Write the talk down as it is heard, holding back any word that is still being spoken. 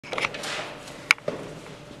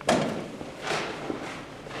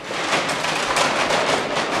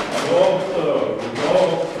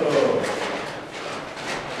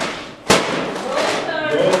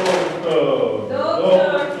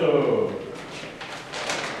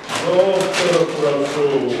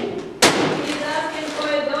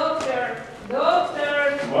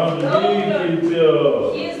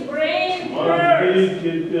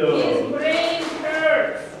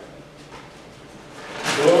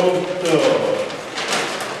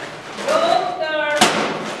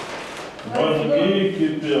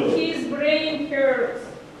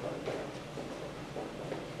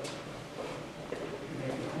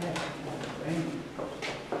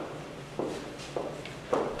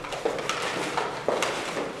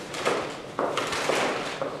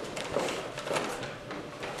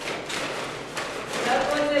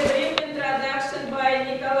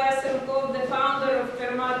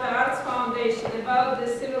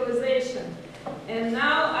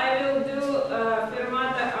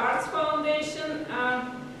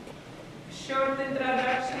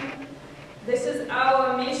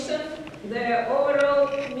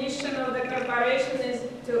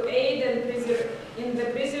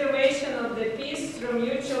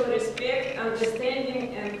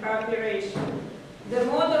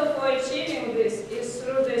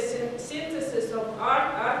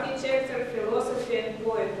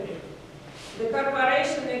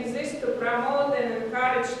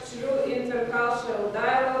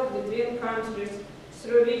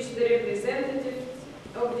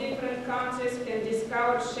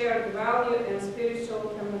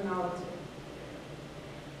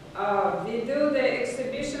We do the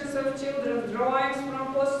exhibitions of children's drawings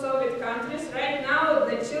from post-Soviet countries. Right now,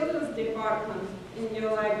 the children's department in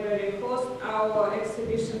your library hosts our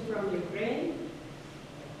exhibition from Ukraine.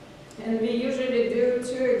 And we usually do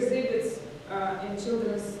 2 exhibits in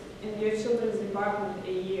your children's department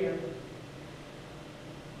a year.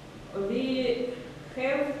 We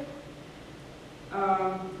have,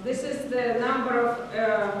 this is the number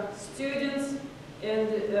of students and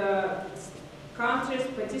countries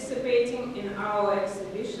participating in our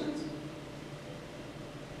exhibitions.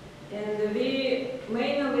 And we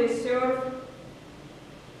mainly serve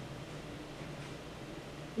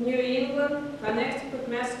New England, Connecticut,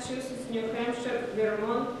 Massachusetts, New Hampshire,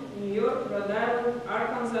 Vermont, New York, Rhode Island,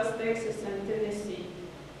 Arkansas, Texas, and Tennessee.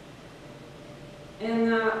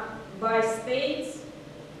 And by states,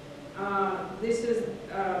 this is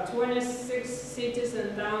 26 cities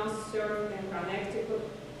and towns served in Connecticut,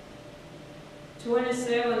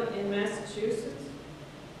 27 in Massachusetts,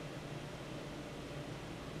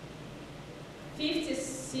 50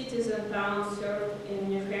 cities and towns served in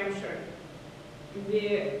New Hampshire.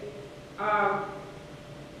 We have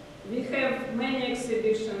many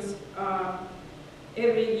exhibitions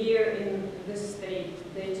every year in this state.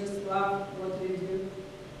 They just love what we do.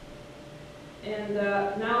 And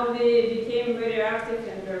now we became very active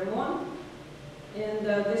in Vermont. And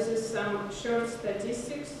this is some short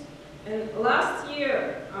statistics. And last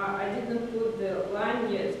year, I didn't put the line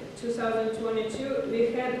yet, 2022,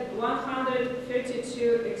 we had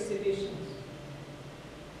 132 exhibitions.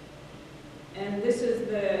 And this is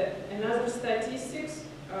another statistics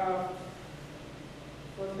for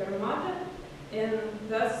Fermata. And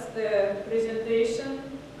that's the presentation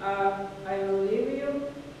I will leave you.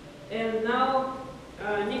 And now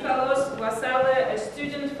Nikoloz Gvasalia, a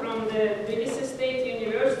student from the Tbilisi State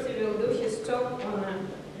University, will do his talk on the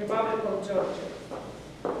Republic of Georgia.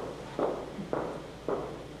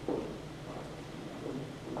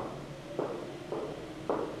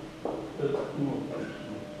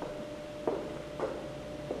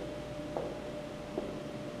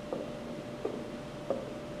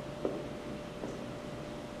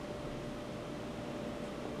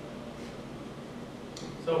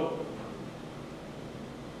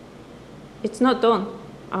 It's not on.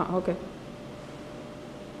 Ah, okay.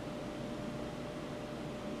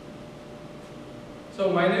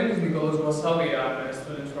 So my name is Nikoloz Gvasalia. I'm a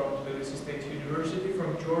student from Tbilisi State University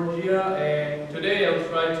from Georgia, and today I'll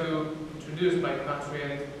try to introduce my country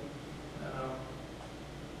and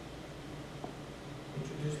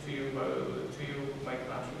introduce to you my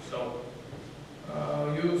country. So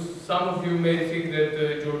some of you may think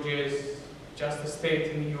that Georgia is just a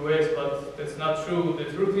state in the US, but that's not true. The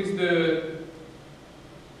truth is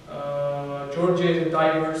Georgia is a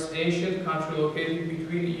diverse, ancient country located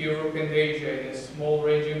between Europe and Asia in a small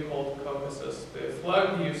region called Caucasus. The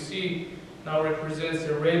flag you see now represents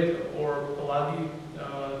a red or bloody,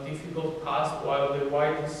 difficult past, while the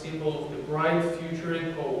white is symbol of the bright future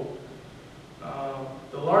and hope.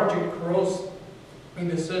 The larger cross in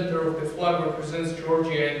the center of the flag represents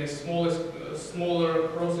Georgia, and the smaller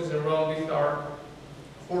crosses around it are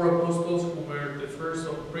four apostles who were the first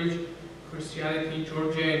to preach Christianity in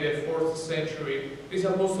Georgia in the 4th century. These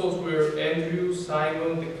apostles were Andrew,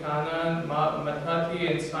 Simon, the Canaan, Matati,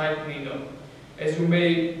 and Saint Nino. As you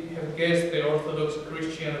may have guessed, the Orthodox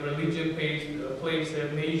Christian religion plays a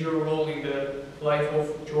major role in the life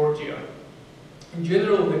of Georgia. In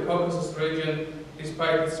general, the Caucasus region,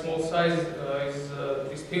 despite its small size, is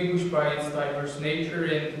distinguished by its diverse nature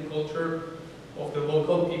and culture of the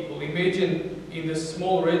local people. Imagine in the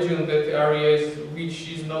small region that area which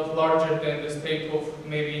is not larger than the state of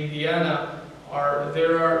maybe Indiana,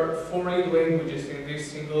 there are 40 languages in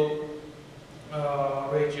this single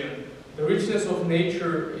region. The richness of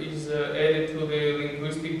nature is added to the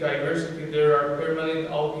linguistic diversity. There are permanent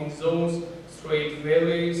alpine zones, straight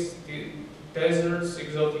valleys, deserts,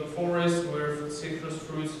 exotic forests where citrus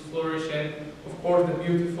fruits flourish, and of course the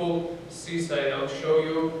beautiful seaside. I'll show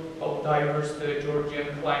you how diverse the Georgian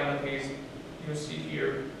climate is. You see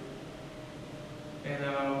here. And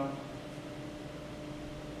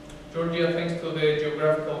Georgia, thanks to the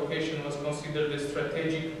geographical location, was considered a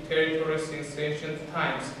strategic territory since ancient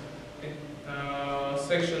times. A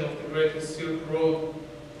section of the Great Silk Road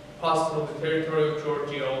passed through the territory of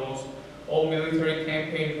Georgia. Almost all military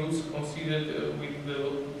campaign routes considered with the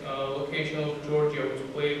location of Georgia,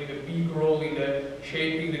 which played a big role in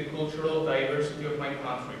shaping the cultural diversity of my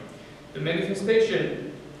country. The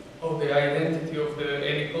manifestation of the identity of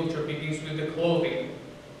any culture begins with the clothing.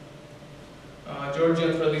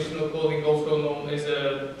 Georgian traditional clothing, also known as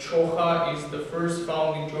a chocha, is the first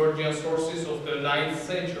found in Georgian sources of the 9th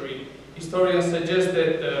century. Historians suggest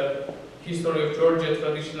that the history of Georgia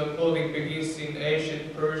traditional clothing begins in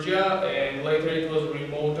ancient Persia, and later it was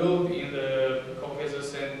remodeled in the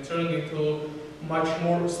Caucasus and turned into much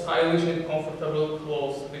more stylish and comfortable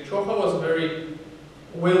clothes. The chocha was very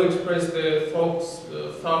well expressed the thought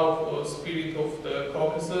spirit of the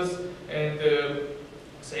Caucasus, and at the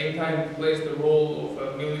same time it plays the role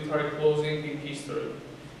of military clothing in history.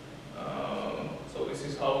 So this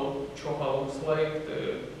is how chocha looks like,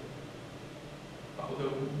 how the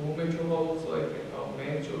woman chocha looks like, and how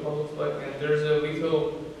man chocha looks like. And there's a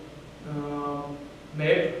little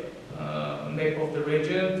map of the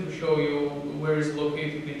region to show you where is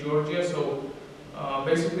located in Georgia. So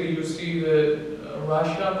basically you see the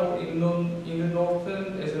Russia in the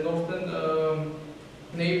northern, as a northern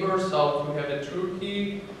neighbor. South we have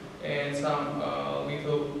Turkey and some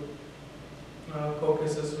little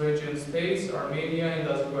Caucasus region states, Armenia and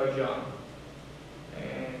Azerbaijan.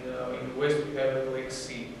 And in the west we have the Lake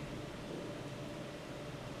Sea.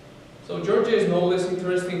 So Georgia is no less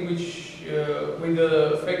interesting, which with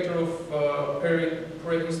the factor of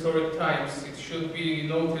prehistoric times. It should be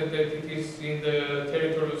noted that it is in the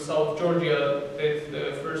territory of South Georgia that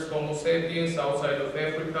the first Homo sapiens outside of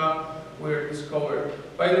Africa were discovered.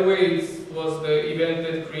 By the way, it was the event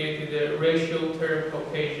that created the racial term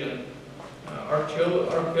Caucasian.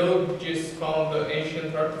 Archaeologists found the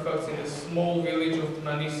ancient artifacts in the small village of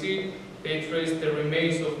Tbilisi. They traced the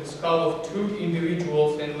remains of the skull of 2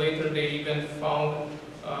 individuals, and later they even found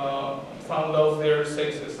out their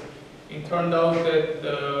sexes. It turned out that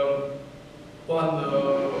one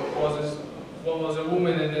was a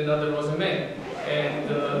woman and another was a man, and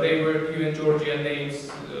they were given Georgian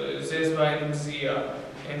names, Zezva and Mzia.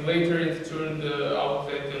 And later it turned out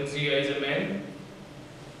that Mzia is a man,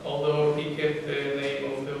 although he kept the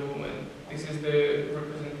name of the woman. This is the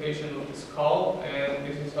representation of the skull, and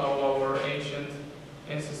this is how our ancient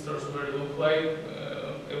ancestors were looked like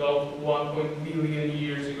about 1 billion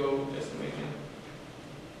years ago, just imagine.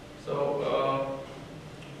 So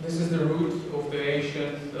this is the root of the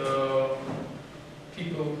ancient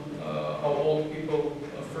people, how old people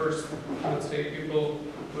first, let's say, people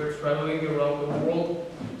were traveling around the world.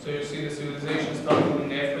 So you see the civilization starting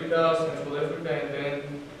in Africa, Central Africa, and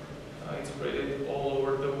then it spread all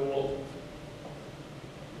over the world.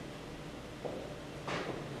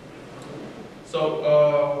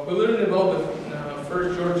 So we learned about the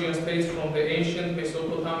first Georgian states from the ancient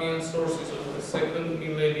Mesopotamian sources of the 2nd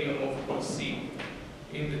millennium of BC.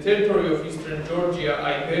 In the territory of eastern Georgia,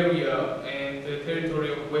 Iberia, and the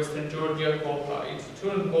territory of western Georgia, Chicopee, it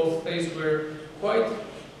turned both states were quite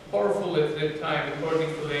powerful at that time, according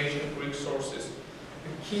to the ancient Greek sources.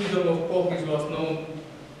 The kingdom of Chicopee was known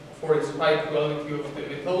for its high quality of the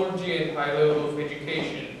metallurgy and high level of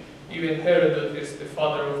education. Even Herodotus, the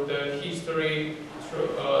father of the history,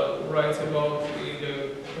 writes about in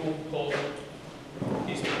the book called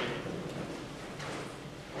History.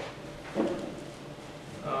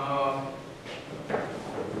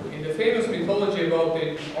 In the famous mythology about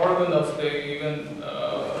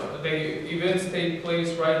the events take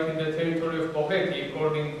place right in the territory of Caucasus.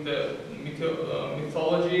 According to the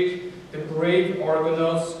mythology, the brave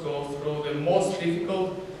Argonauts go through the most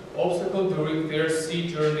difficult obstacle during their sea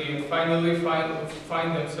journey and finally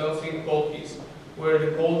find themselves in Caucasus, where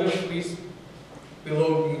the golden fleece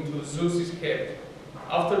belonging to Zeus is kept.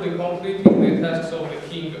 After the completing the tasks of the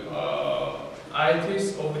king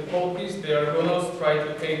Aeetes of the Caucasus, the Argonauts try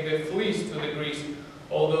to take the fleece to the Greece,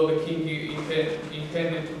 although the king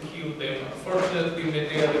intended to kill them. Fortunately,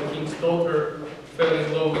 Medea, the king's daughter, fell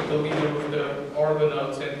in love with the leader of the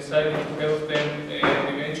Argonauts and decided to help them,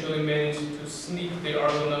 and eventually managed to sneak the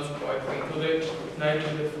Argonauts quietly into the night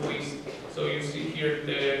with the fleece. So you see here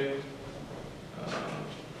the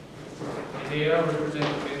Medea,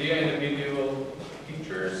 representing Medea in the medieval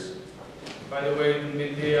pictures. By the way,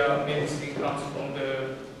 Medea medicine comes from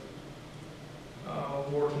the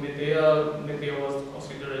word Medea. Medea was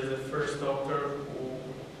considered as the first doctor who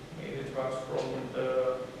made the drugs from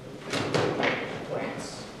the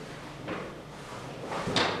plants.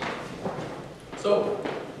 So,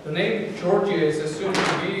 the name Georgia is assumed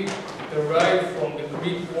to be derived from the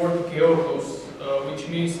Greek word georgos, which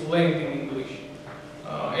means land in English.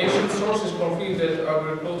 Ancient sources confirm that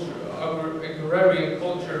agrarian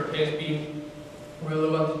culture has been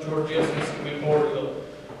relevant to Georgia since immemorial.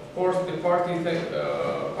 Of course, partly thanks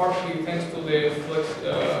to the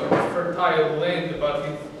fertile land, but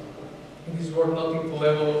it is worth noting the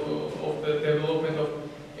level of the development of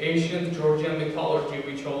ancient Georgian mythology,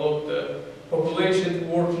 which allowed the population to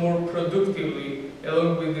work more productively.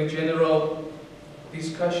 Along with the general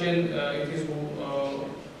discussion, it is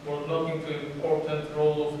worth noting the important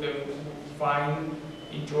role of the vine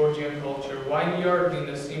in Georgian culture. Vineyard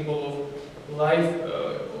is a symbol of life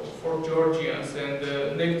for Georgians, and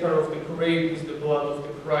the nectar of the grape is the blood of the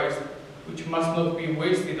Christ, which must not be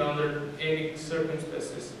wasted under any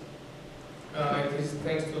circumstances. It is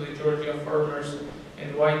thanks to the Georgian farmers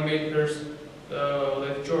and winemakers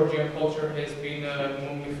that Georgian culture has been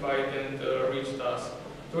mummified and reached us.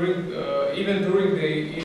 Even during the